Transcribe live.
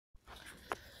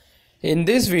In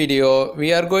this video,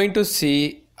 we are going to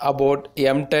see about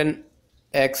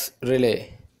M10X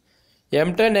relay.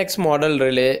 M10X model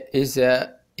relay is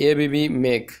a ABB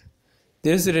make.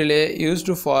 This relay used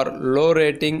for low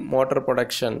rating motor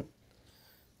production.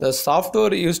 The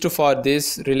software used for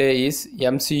this relay is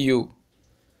MCU.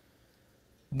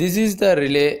 This is the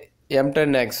relay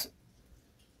M10X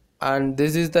and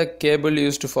this is the cable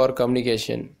used for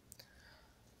communication.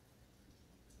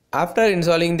 After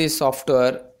installing this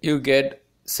software, you get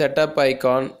setup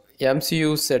icon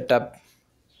MCU setup.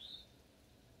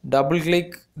 Double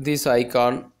click this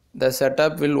icon, the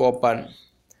setup will open.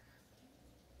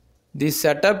 The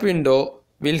setup window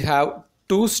will have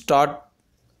two start.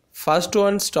 First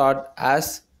one start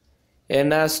as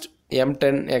enhanced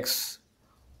M10X.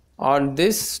 On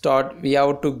this start we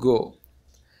have to go.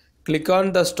 Click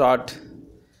on the start.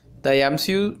 The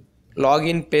MCU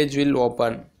login page will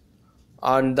open.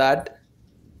 On that,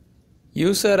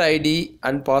 user ID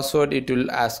and password it will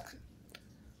ask.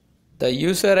 The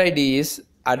user ID is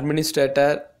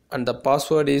administrator and the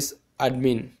password is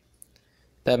admin.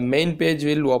 The main page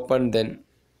will open then.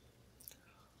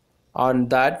 On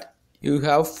that, you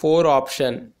have four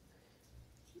options: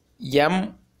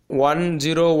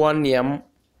 M101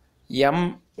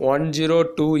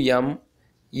 M102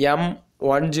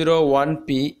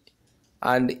 M101P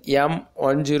and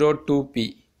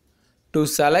M102P. To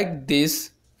select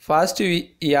this, first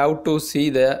we have to see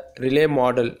the relay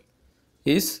model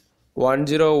is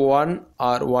 101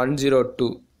 or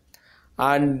 102,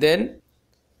 and then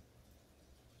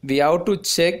we have to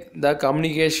check the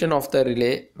communication of the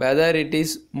relay whether it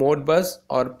is Modbus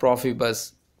or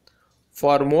Profibus.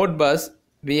 For Modbus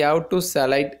we have to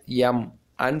select M,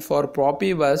 and for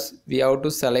Profibus we have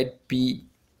to select P.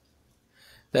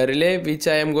 The relay which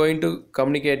I am going to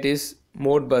communicate is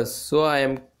Modbus, so I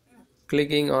am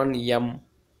clicking on M.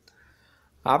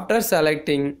 After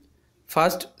selecting,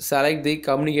 first select the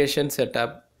communication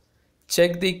setup.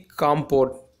 Check the COM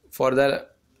port for the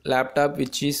laptop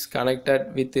which is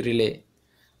connected with the relay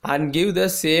and give the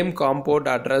same COM port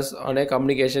address on a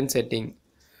communication setting.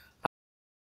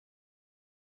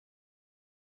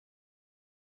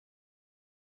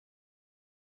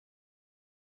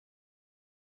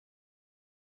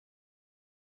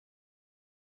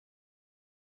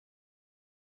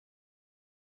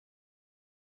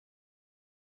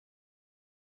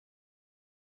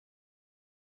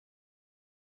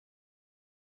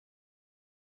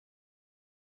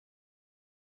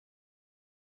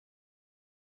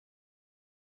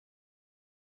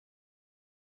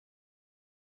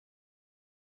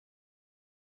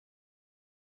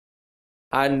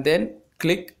 And then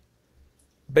click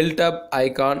built up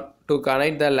icon to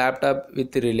connect the laptop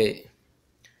with the relay.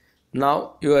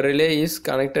 Now your relay is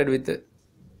connected with the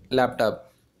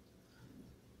laptop.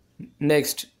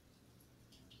 Next,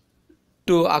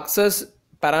 to access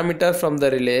parameter from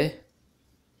the relay,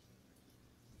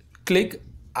 click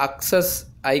access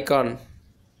icon.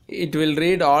 It will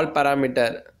read all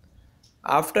parameter.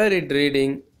 After it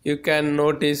reading, you can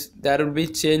notice there will be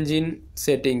change in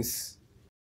settings.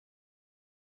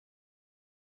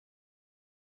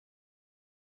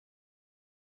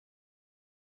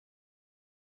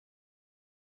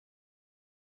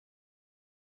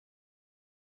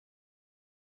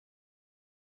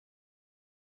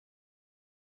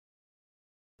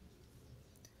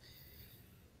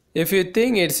 If you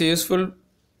think it's useful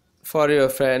for your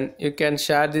friend, you can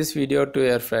share this video to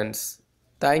your friends.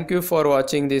 Thank you for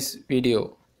watching this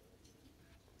video.